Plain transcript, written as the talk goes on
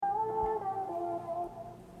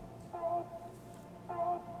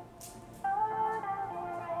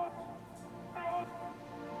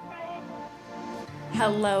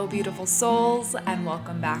Hello, beautiful souls, and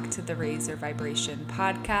welcome back to the Raise Your Vibration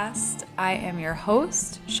podcast. I am your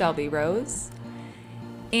host, Shelby Rose,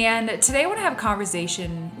 and today I want to have a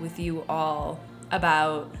conversation with you all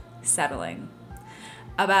about settling,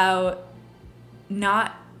 about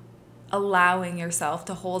not allowing yourself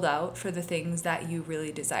to hold out for the things that you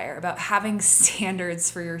really desire, about having standards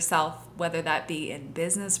for yourself, whether that be in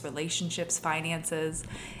business, relationships, finances,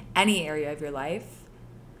 any area of your life.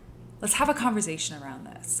 Let's have a conversation around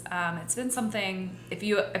this. It's been something, if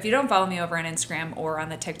you don't follow me over on Instagram or on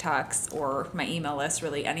the TikToks or my email list,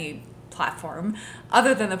 really any platform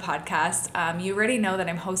other than the podcast, you already know that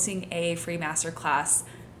I'm hosting a free masterclass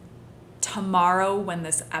tomorrow when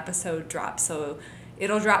this episode drops. So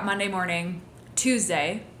it'll drop Monday morning.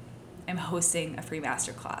 Tuesday, I'm hosting a free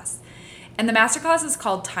masterclass. And the masterclass is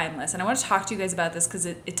called Timeless. And I want to talk to you guys about this because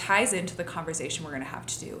it ties into the conversation we're going to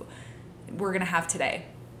have today.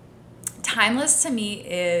 Timeless to me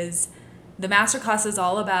is the masterclass is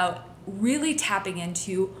all about really tapping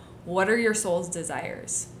into what are your soul's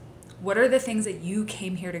desires? What are the things that you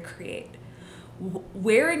came here to create?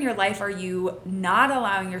 Where in your life are you not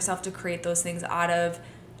allowing yourself to create those things out of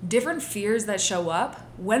different fears that show up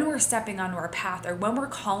when we're stepping onto our path or when we're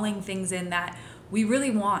calling things in that we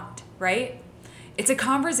really want, right? It's a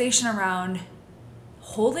conversation around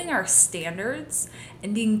holding our standards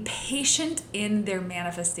and being patient in their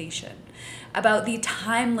manifestation, about the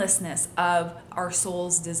timelessness of our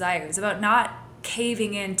soul's desires, about not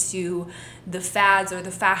caving into the fads or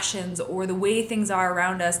the fashions or the way things are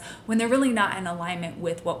around us when they're really not in alignment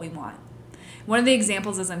with what we want. One of the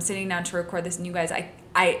examples is I'm sitting down to record this, and you guys,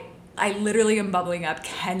 I literally am bubbling up,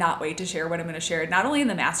 cannot wait to share what I'm going to share, not only in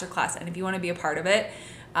the masterclass, and if you want to be a part of it,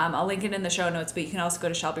 I'll link it in the show notes, but you can also go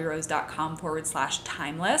to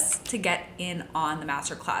shelbyrose.com/timeless to get in on the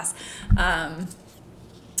masterclass.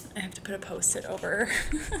 I have to put a Post-it over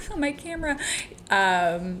my camera.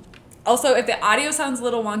 Also, if the audio sounds a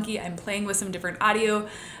little wonky, I'm playing with some different audio.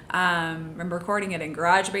 I'm recording it in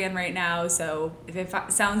GarageBand right now, so if it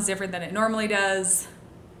sounds different than it normally does,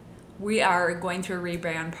 we are going through a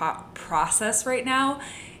rebrand process right now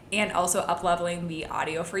and also up-leveling the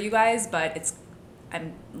audio for you guys, but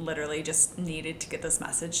I'm literally just needed to get this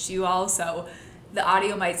message to you all, so the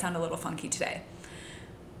audio might sound a little funky today.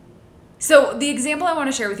 So the example I want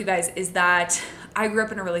to share with you guys is that I grew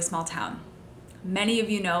up in a really small town. Many of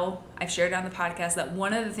you know, I've shared on the podcast that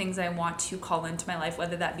one of the things I want to call into my life,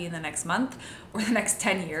 whether that be in the next month or the next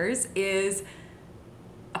 10 years, is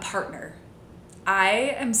a partner.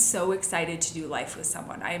 I am so excited to do life with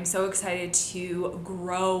someone. I am so excited to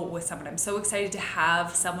grow with someone. I'm so excited to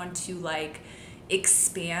have someone to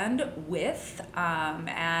expand with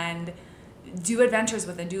and do adventures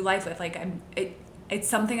with and do life with. It's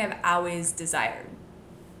something I've always desired.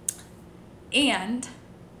 And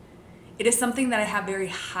it is something that I have very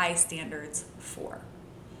high standards for.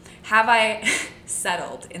 Have I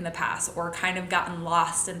settled in the past or kind of gotten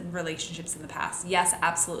lost in relationships in the past? Yes,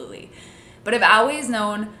 absolutely. But I've always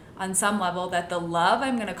known on some level that the love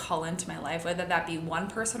I'm going to call into my life, whether that be one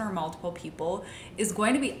person or multiple people, is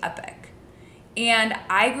going to be epic. And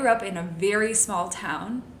I grew up in a very small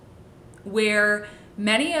town where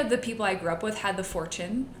many of the people I grew up with had the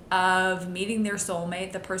fortune of meeting their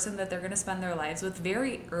soulmate, the person that they're going to spend their lives with,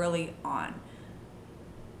 very early on.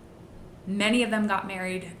 Many of them got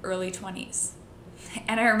married early 20s.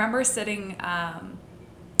 And I remember being I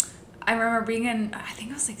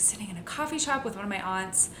think I was sitting in a coffee shop with one of my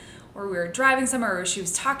aunts, or we were driving somewhere, or she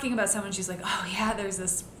was talking about someone. She's like, oh yeah, there's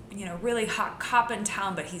this really hot cop in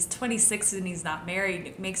town, but he's 26 and he's not married.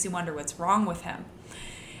 It makes you wonder what's wrong with him.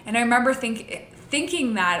 And I remember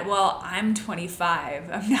thinking that, well, I'm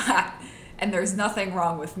 25. I'm not, and there's nothing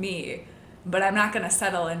wrong with me, but I'm not going to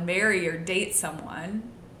settle and marry or date someone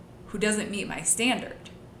who doesn't meet my standard.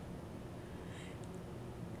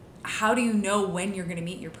 How do you know when you're going to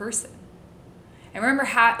meet your person? I remember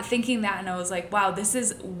thinking that, and I was like, wow,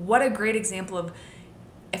 what a great example of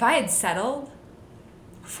if I had settled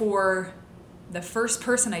for the first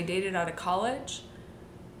person I dated out of college,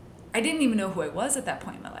 I didn't even know who I was at that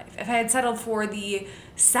point in my life. If I had settled for the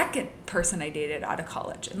second person I dated out of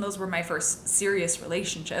college, and those were my first serious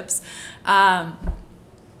relationships, wow,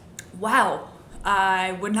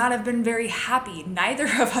 I would not have been very happy. Neither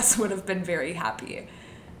of us would have been very happy.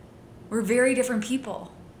 We're very different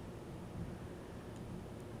people.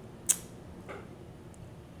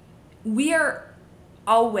 We are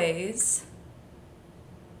always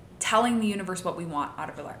telling the universe what we want out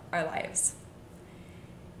of our lives.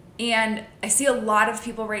 And I see a lot of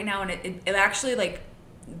people right now, and it actually,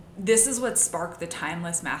 this is what sparked the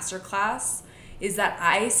Timeless Masterclass, is that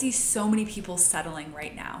I see so many people settling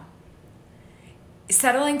right now.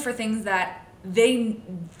 Settling for things that they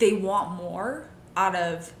want more out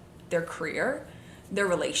of their career, their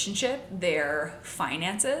relationship, their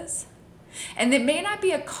finances. And it may not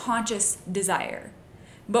be a conscious desire,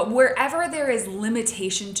 but wherever there is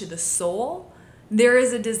limitation to the soul, there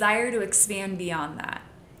is a desire to expand beyond that.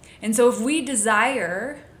 And so if we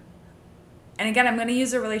desire, and again, I'm going to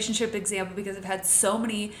use a relationship example because I've had so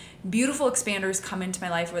many beautiful expanders come into my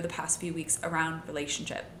life over the past few weeks around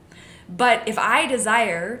relationship. But if I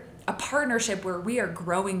desire a partnership where we are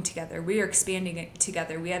growing together, we are expanding it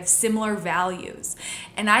together, we have similar values,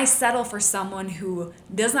 and I settle for someone who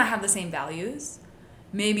does not have the same values,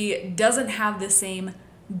 maybe doesn't have the same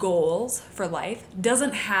goals for life,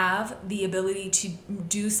 doesn't have the ability to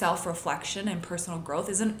do self-reflection and personal growth,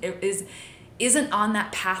 isn't on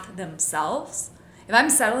that path themselves, if I'm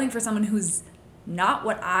settling for someone who's not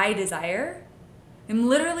what I desire, I'm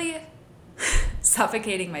literally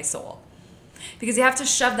suffocating my soul. Because you have to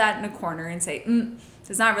shove that in a corner and say,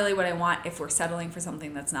 that's not really what I want if we're settling for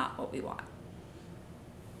something that's not what we want.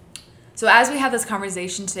 So as we have this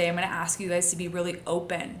conversation today, I'm going to ask you guys to be really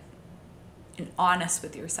open and honest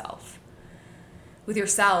with yourself. With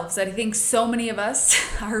yourselves. I think so many of us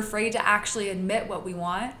are afraid to actually admit what we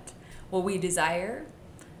want, what we desire,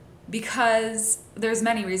 because there's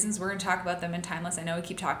many reasons. We're going to talk about them in Timeless. I know we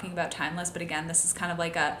keep talking about Timeless, but again, this is kind of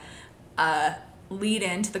like a lead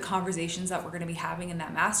into the conversations that we're going to be having in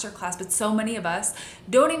that masterclass. But so many of us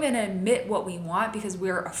don't even admit what we want because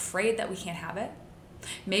we're afraid that we can't have it.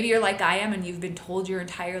 Maybe you're like I am and you've been told your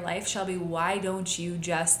entire life, Shelby, why don't you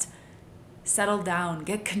just settle down,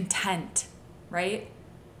 get content, right?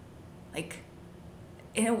 And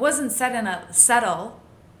it wasn't said in a settle,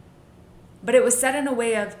 but it was said in a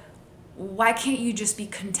way of, why can't you just be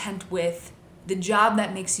content with the job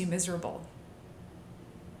that makes you miserable?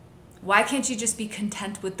 Why can't you just be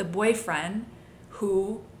content with the boyfriend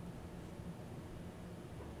who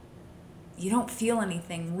you don't feel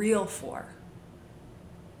anything real for?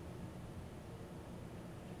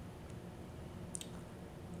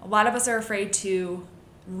 A lot of us are afraid to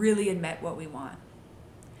really admit what we want.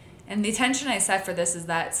 And the intention I set for this is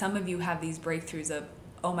that some of you have these breakthroughs of,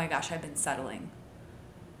 oh my gosh, I've been settling.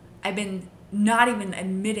 I've been not even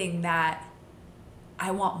admitting that I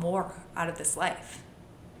want more out of this life.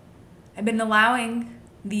 I've been allowing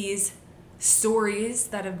these stories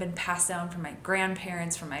that have been passed down from my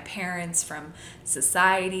grandparents, from my parents, from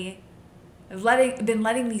society. I've been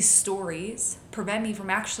letting these stories prevent me from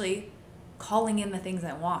actually calling in the things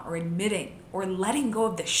I want, or admitting, or letting go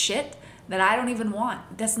of the shit that I don't even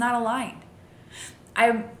want, that's not aligned.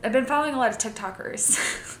 I've been following a lot of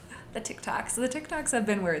TikTokers. The TikToks have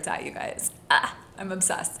been where it's at, you guys. I'm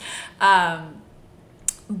obsessed.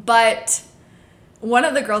 But one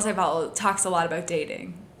of the girls I follow talks a lot about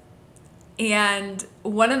dating. And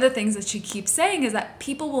one of the things that she keeps saying is that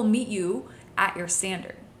people will meet you at your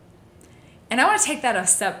standard. And I want to take that a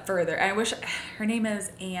step further. I wish, her name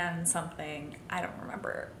is Anne something. I don't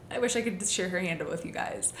remember. I wish I could share her handle with you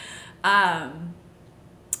guys. But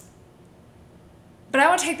I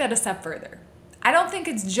want to take that a step further. I don't think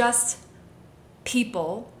it's just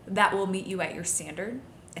people that will meet you at your standard.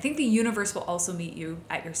 I think the universe will also meet you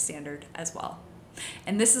at your standard as well.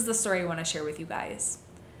 And this is the story I want to share with you guys.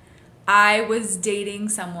 I was dating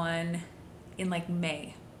someone in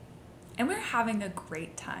May, and we were having a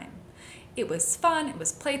great time. It was fun, it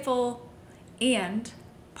was playful, and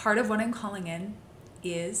part of what I'm calling in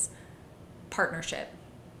is partnership,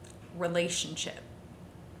 relationship,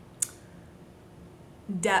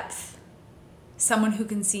 depth, someone who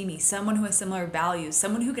can see me, someone who has similar values,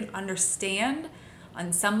 someone who can understand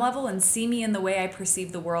on some level and see me in the way I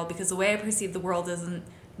perceive the world, because the way I perceive the world isn't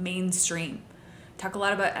mainstream. Talk a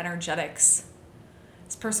lot about energetics.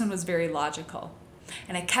 This person was very logical.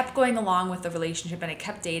 And I kept going along with the relationship, and I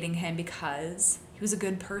kept dating him because he was a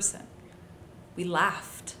good person. We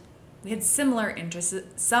laughed. We had similar interests,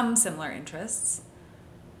 some similar interests.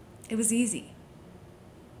 It was easy.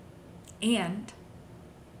 And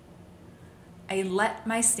I let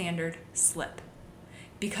my standard slip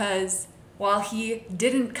because while he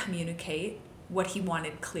didn't communicate what he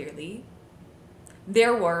wanted clearly,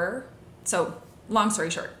 so long story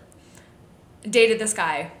short, dated this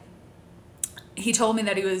guy. He told me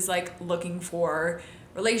that he was looking for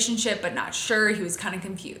relationship, but not sure. He was kind of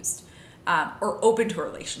confused, or open to a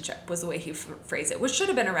relationship was the way he phrased it, which should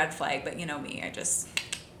have been a red flag, but you know me, I just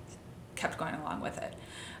kept going along with it.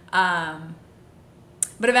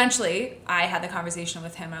 But eventually I had the conversation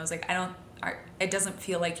with him. I was like, it doesn't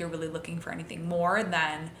feel like you're really looking for anything more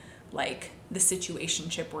than the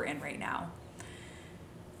situationship we're in right now.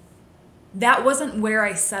 That wasn't where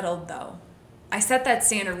I settled though. I set that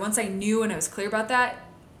standard. Once I knew and I was clear about that,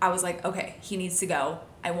 I was like, okay, he needs to go.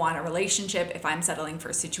 I want a relationship. If I'm settling for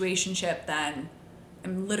a situationship, then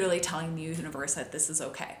I'm literally telling the universe that this is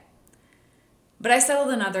okay. But I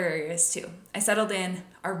settled in other areas too. I settled in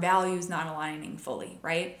our values not aligning fully,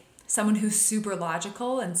 right? Someone who's super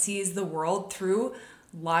logical and sees the world through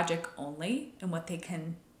logic only and what they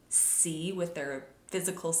can see with their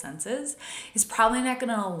physical senses is probably not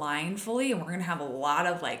going to align fully, and we're going to have a lot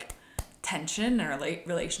of like tension in our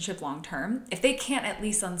relationship long term if they can't at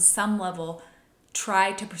least on some level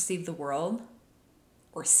try to perceive the world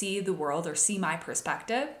or see the world or see my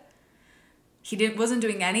perspective. He wasn't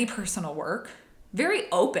doing any personal work.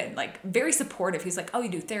 Very open, like very supportive. He's like, oh, you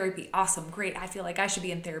do therapy. Awesome. Great. I feel like I should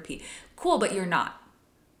be in therapy. Cool, but you're not.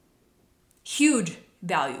 Huge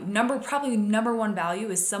value. Probably number one value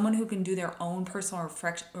is someone who can do their own personal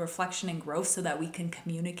reflection and growth so that we can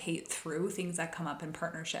communicate through things that come up in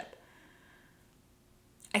partnership.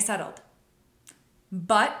 I settled.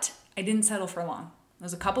 But I didn't settle for long. It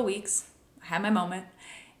was a couple weeks. I had my moment.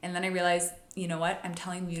 And then I realized, you know what? I'm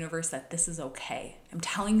telling the universe that this is okay. I'm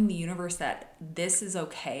telling the universe that this is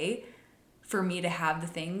okay for me to have the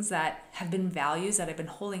things that have been values that I've been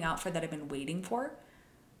holding out for, that I've been waiting for.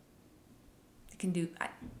 I can do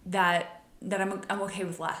that I'm okay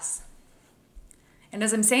with less. And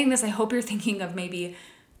as I'm saying this, I hope you're thinking of maybe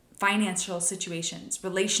financial situations,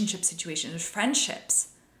 relationship situations, friendships,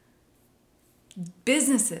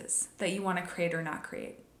 businesses that you want to create or not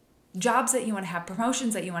create, jobs that you want to have,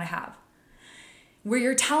 promotions that you want to have, where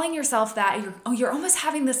you're telling yourself that you're almost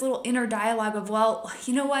having this little inner dialogue of, well,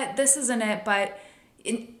 you know what, this isn't it, but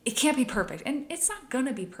it can't be perfect. And it's not going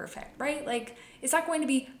to be perfect, right? Like, it's not going to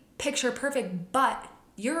be picture perfect, but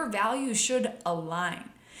your values should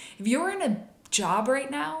align. If you're in a job right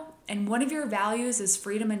now and one of your values is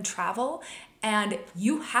freedom and travel, and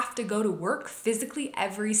you have to go to work physically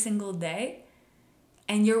every single day,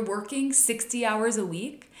 and you're working 60 hours a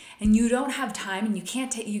week and you don't have time and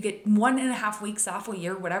you get 1.5 weeks off a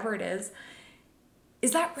year, whatever it is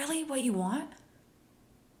that really what you want?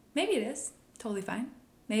 Maybe it is. Totally fine.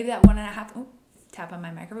 Maybe that 1.5, tap on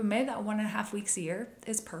my microphone, maybe that 1.5 weeks a year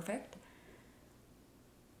is perfect.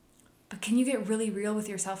 But can you get really real with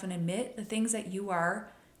yourself and admit the things that you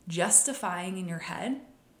are justifying in your head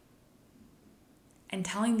and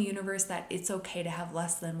telling the universe that it's okay to have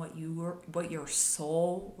less than what your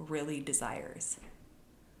soul really desires?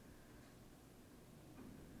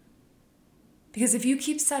 Because if you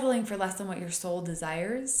keep settling for less than what your soul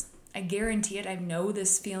desires, I guarantee it, I know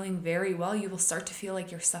this feeling very well, you will start to feel like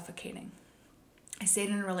you're suffocating. I stayed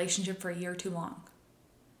in a relationship for a year too long.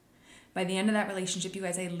 By the end of that relationship, you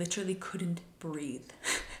guys, I literally couldn't breathe.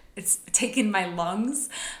 It's taken my lungs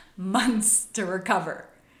months to recover.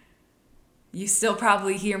 You still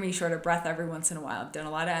probably hear me short of breath every once in a while. I've done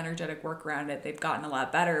a lot of energetic work around it. They've gotten a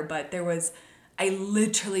lot better, but I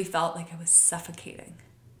literally felt like I was suffocating.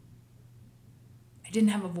 I didn't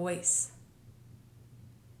have a voice.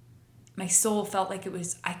 My soul felt like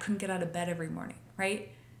I couldn't get out of bed every morning, right?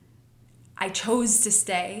 I chose to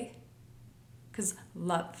stay because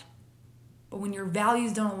love. But when your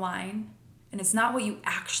values don't align and it's not what you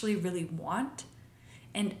actually really want,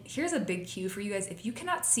 and here's a big cue for you guys, if you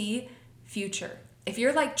cannot see future, if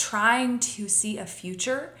you're like trying to see a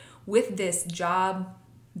future with this job,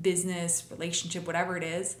 business, relationship, whatever it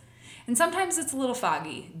is, and sometimes it's a little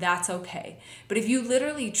foggy, that's okay. But if you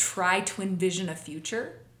literally try to envision a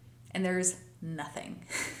future and there's nothing,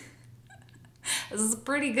 this is a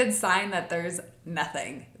pretty good sign that there's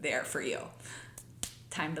nothing there for you.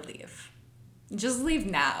 Time to leave. Just leave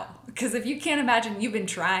now. Because if you can't imagine you've been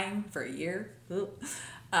trying for a year,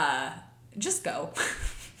 just go.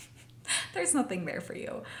 There's nothing there for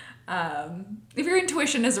you. If your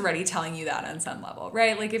intuition is already telling you that on some level,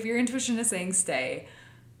 right? Like if your intuition is saying stay,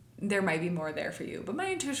 there might be more there for you. But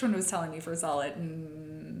my intuition was telling me for a solid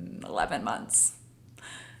 11 months,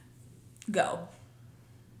 go.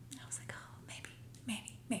 I was like, oh,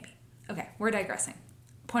 maybe. Okay, we're digressing.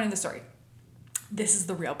 Point of the story. This is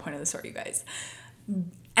the real point of the story, you guys.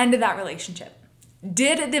 End of that relationship.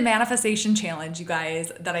 Did the manifestation challenge, you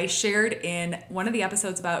guys, that I shared in one of the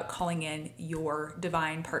episodes about calling in your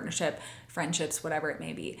divine partnership, friendships, whatever it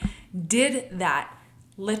may be. Did that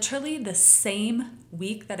literally the same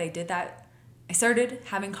week that I did that. I started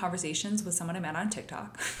having conversations with someone I met on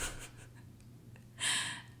TikTok.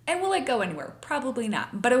 And will it go anywhere? Probably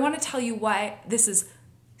not. But I want to tell you why this is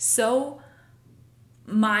so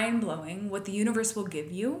mind-blowing, what the universe will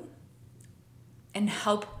give you and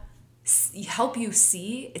help you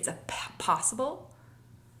see it's possible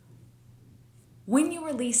When you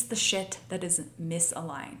release the shit that is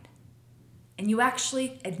misaligned and you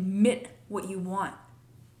actually admit what you want.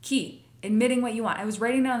 Key, admitting what you want. I was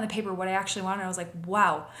writing down on the paper what I actually wanted. And I was like,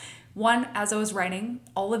 wow. One, as I was writing,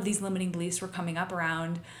 all of these limiting beliefs were coming up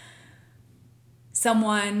around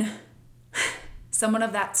someone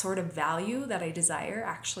of that sort of value that I desire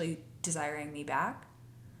actually desiring me back.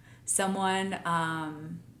 Someone,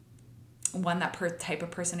 type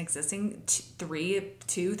of person existing,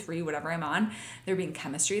 two, three, whatever I'm on, there being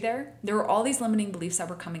chemistry there. There were all these limiting beliefs that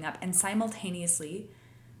were coming up, and simultaneously,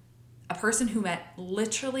 a person who met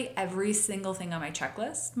literally every single thing on my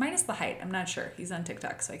checklist, minus the height. I'm not sure. He's on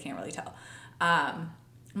TikTok, so I can't really tell.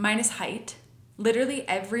 Minus height, literally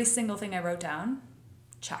every single thing I wrote down,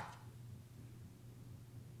 check.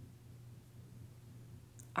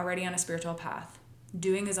 Already on a spiritual path,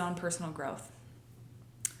 doing his own personal growth.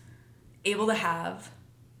 Able to have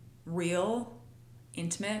real,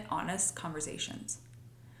 intimate, honest conversations.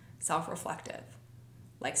 Self-reflective.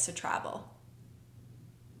 Likes to travel.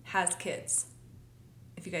 Has kids.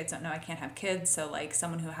 If you guys don't know, I can't have kids, so like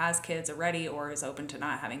someone who has kids already or is open to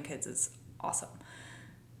not having kids is awesome.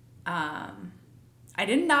 I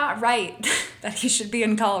did not write that he should be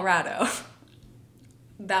in Colorado.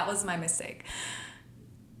 That was my mistake.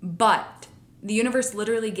 But the universe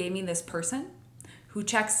literally gave me this person who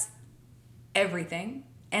checks everything.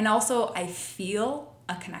 And also I feel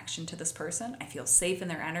a connection to this person. I feel safe in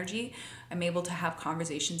their energy. I'm able to have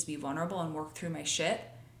conversations, be vulnerable, and work through my shit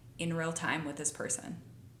in real time with this person.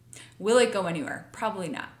 Will it go anywhere? Probably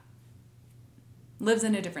not. Lives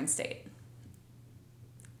in a different state.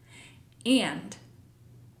 And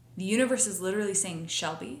the universe is literally saying,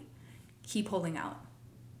 Shelby, keep holding out.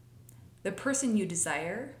 The person you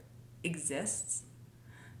desire exists.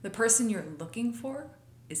 The person you're looking for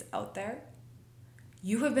is out there.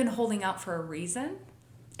 You have been holding out for a reason,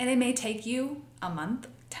 and it may take you a month,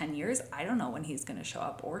 10 years. I don't know when he's going to show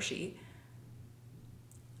up, or she.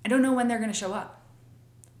 I don't know when they're going to show up.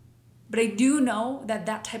 But I do know that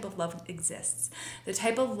that type of love exists. The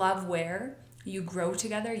type of love where you grow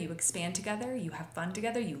together, you expand together, you have fun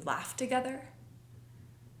together, you laugh together.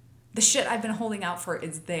 The shit I've been holding out for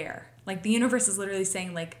is there. Like the universe is literally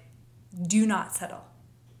saying, like, do not settle.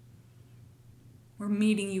 We're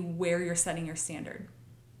meeting you where you're setting your standard.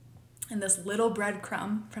 And this little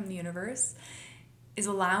breadcrumb from the universe is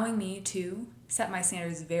allowing me to set my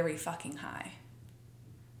standards very fucking high.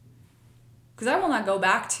 Because I will not go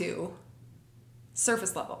back to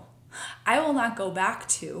surface level. I will not go back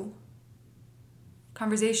to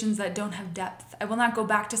conversations that don't have depth. I will not go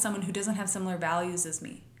back to someone who doesn't have similar values as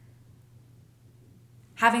me.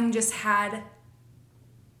 Having just had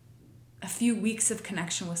a few weeks of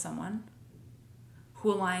connection with someone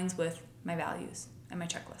who aligns with my values and my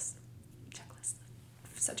checklist.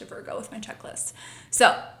 Such a Virgo with my checklist.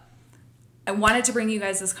 So I wanted to bring you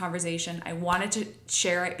guys this conversation. I wanted to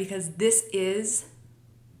share it because this is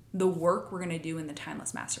the work we're going to do in the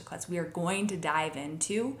Timeless Masterclass. We are going to dive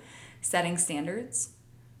into setting standards,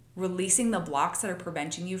 releasing the blocks that are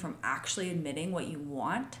preventing you from actually admitting what you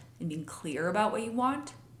want and being clear about what you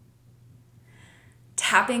want,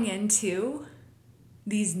 tapping into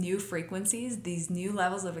these new frequencies, these new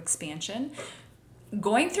levels of expansion,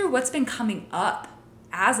 going through what's been coming up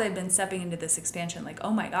as I've been stepping into this expansion. Like,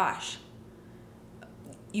 oh my gosh,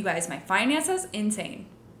 you guys, my finances, insane.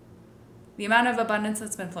 The amount of abundance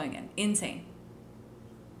that's been flowing in, insane.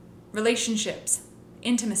 Relationships,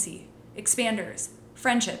 intimacy, expanders,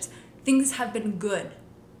 friendships, things have been good.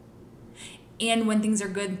 And when things are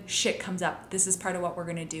good, shit comes up. This is part of what we're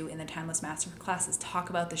going to do in the Timeless Masterclass is talk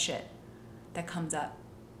about the shit that comes up.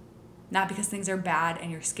 Not because things are bad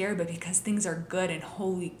and you're scared, but because things are good and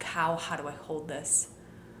holy cow, how do I hold this?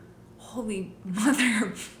 Holy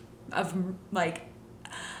mother of like,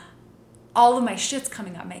 all of my shit's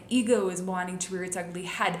coming up. My ego is wanting to rear its ugly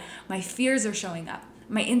head. My fears are showing up.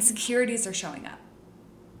 My insecurities are showing up.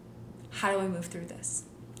 How do I move through this?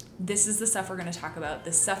 This is the stuff we're going to talk about,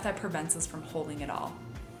 the stuff that prevents us from holding it all.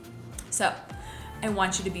 So I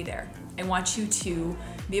want you to be there. I want you to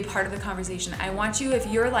be a part of the conversation. I want you, if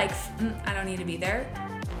you're like, I don't need to be there,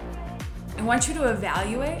 I want you to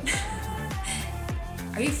evaluate.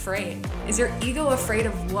 Are you afraid? Is your ego afraid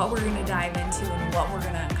of what we're going to dive into and what we're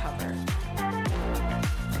going to uncover?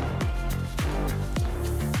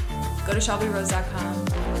 Go to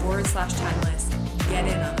shelbyrose.com/timeless. Get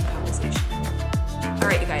in on the conversation. All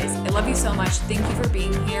right, you guys, I love you so much. Thank you for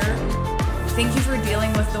being here. Thank you for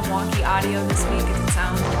dealing with the wonky audio this week. If it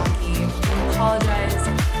sounds wonky, I apologize.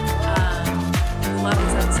 Love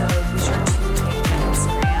this episode. Be sure to take my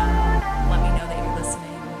Instagram. Let me know that you're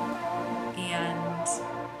listening. And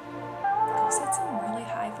go set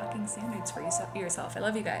standards for yourself. I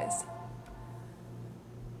love you guys.